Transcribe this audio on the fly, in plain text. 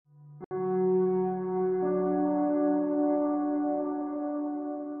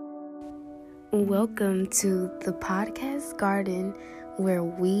and welcome to the podcast Gardèn, where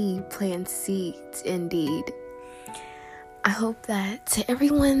we plant seeds indeed. I hope that to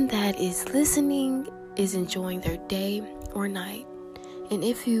everyone that is listening is enjoying their day or night. And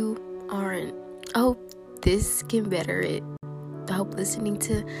if you aren't, I hope this can better it. I hope listening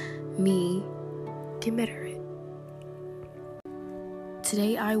to me can better it.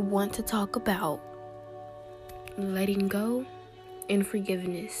 Today I want to talk about letting go and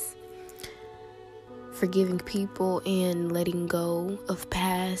forgiveness. Forgiving people and letting go of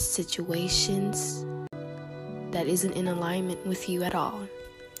past situations that isn't in alignment with you at all.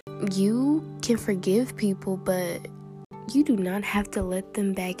 You can forgive people, but you do not have to let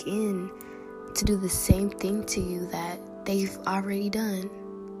them back in to do the same thing to you that they've already done.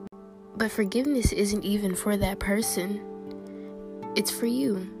 But forgiveness isn't even for that person. It's for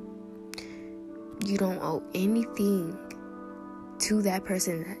you. You don't owe anything to that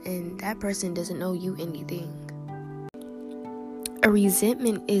person, and that person doesn't owe you anything. A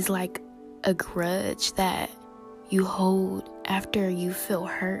resentment is like a grudge that you hold after you feel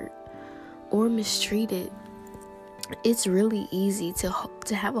hurt or mistreated. It's really easy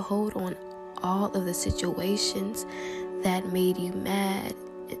to have a hold on all of the situations that made you mad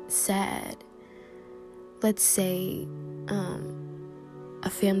and sad. Let's say a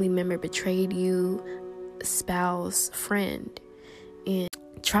family member betrayed you, a spouse, friend, and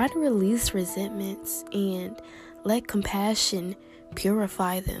try to release resentments and let compassion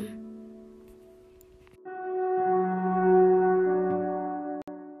purify them.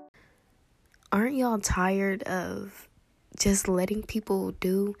 Aren't y'all tired of just letting people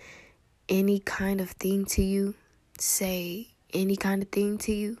do any kind of thing to you, say any kind of thing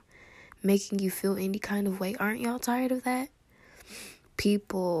to you, making you feel any kind of way? Aren't y'all tired of that?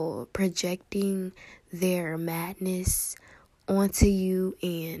 People projecting their madness onto you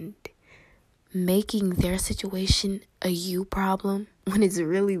and making their situation a you problem when it's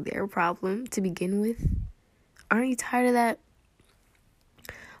really their problem to begin with. Aren't you tired of that?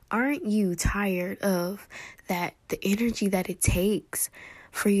 Aren't you tired of that, the energy that it takes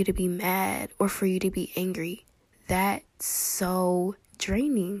for you to be mad or for you to be angry? That's so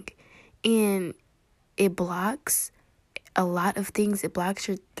draining, and it blocks a lot of things. It blocks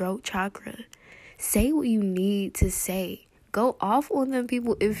your throat chakra. Say what you need to say. Go off on them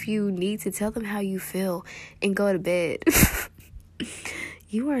people if you need to. Tell them how you feel and go to bed.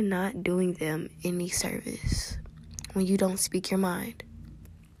 You are not doing them any service when you don't speak your mind.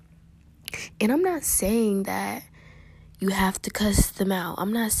 And I'm not saying that you have to cuss them out.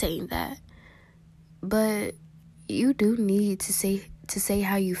 I'm not saying that. But you do need to say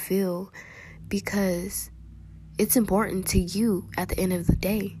how you feel, because it's important to you at the end of the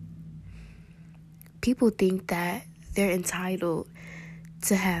day. People think that they're entitled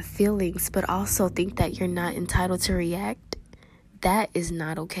to have feelings, but also think that you're not entitled to react. That is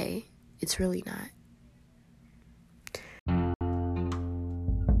not okay. It's really not.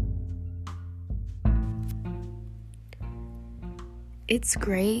 It's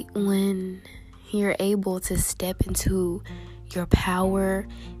great when you're able to step into your power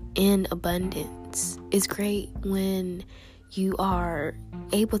in abundance. It's great when you are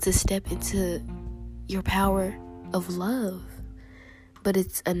able to step into your power of love. But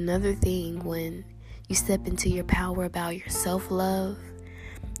it's another thing when you step into your power about your self-love,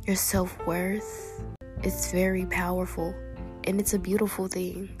 your self-worth. It's very powerful, and it's a beautiful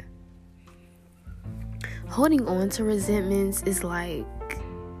thing. Holding on to resentments is like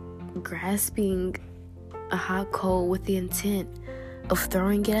grasping a hot coal with the intent of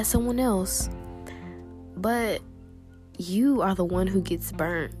throwing it at someone else. But you are the one who gets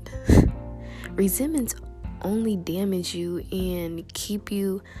burned. Resentments only damage you and keep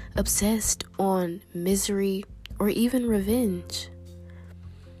you obsessed on misery or even revenge.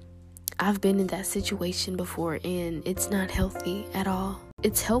 I've been in that situation before, and it's not healthy at all.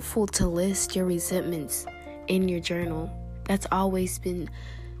 It's helpful to list your resentments in your journal. That's always been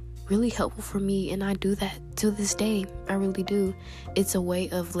really helpful for me, and I do that to this day. I really do. It's a way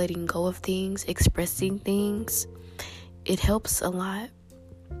of letting go of things, expressing things. It helps a lot.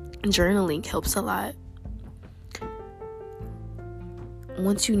 Journaling helps a lot.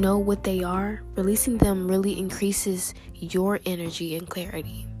 Once you know what they are, releasing them really increases your energy and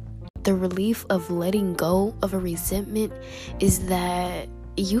clarity. The relief of letting go of a resentment is that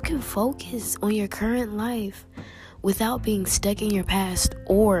you can focus on your current life without being stuck in your past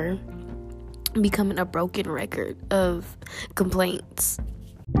or becoming a broken record of complaints.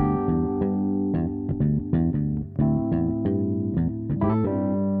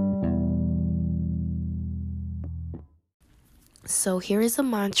 So here is a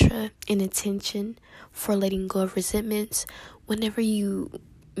mantra, an intention for letting go of resentments. Whenever you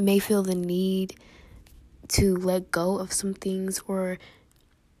may feel the need to let go of some things, or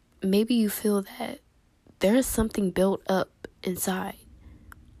maybe you feel that there is something built up inside.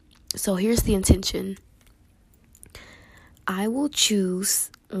 So here's the intention. I will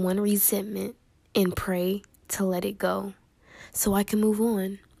choose one resentment and pray to let it go so I can move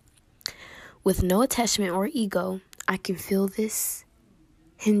on. With no attachment or ego, I can feel this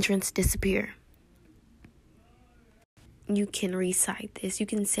hindrance disappear. You can recite this. You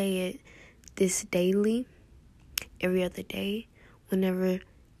can say it this daily, every other day, whenever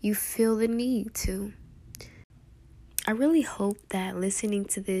you feel the need to. I really hope that listening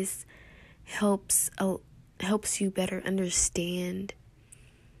to this helps you better understand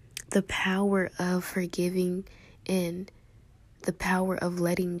the power of forgiving and the power of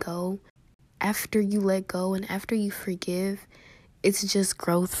letting go. After you let go and after you forgive, it's just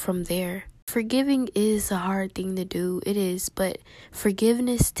growth from there. Forgiving is a hard thing to do. It is, but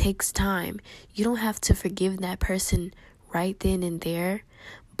forgiveness takes time. You don't have to forgive that person right then and there,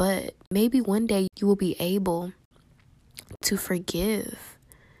 but maybe one day you will be able to forgive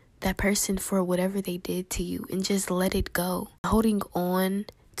that person for whatever they did to you and just let it go. Holding on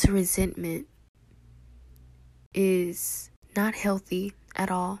to resentment is not healthy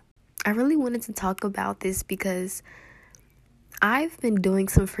at all. I really wanted to talk about this because I've been doing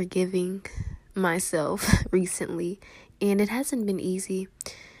some forgiving myself recently, and it hasn't been easy.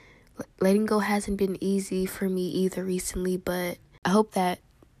 Letting go hasn't been easy for me either recently, but I hope that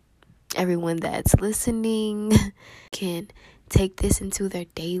everyone that's listening can take this into their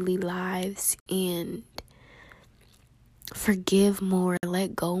daily lives and forgive more,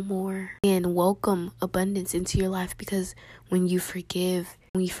 let go more, and welcome abundance into your life, because when you forgive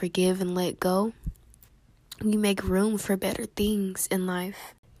and let go, you make room for better things in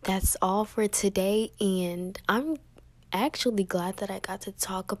life. That's all for today, and I'm actually glad that I got to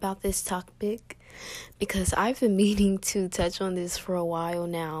talk about this topic because I've been meaning to touch on this for a while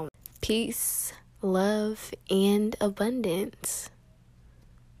now. Peace, love, and abundance.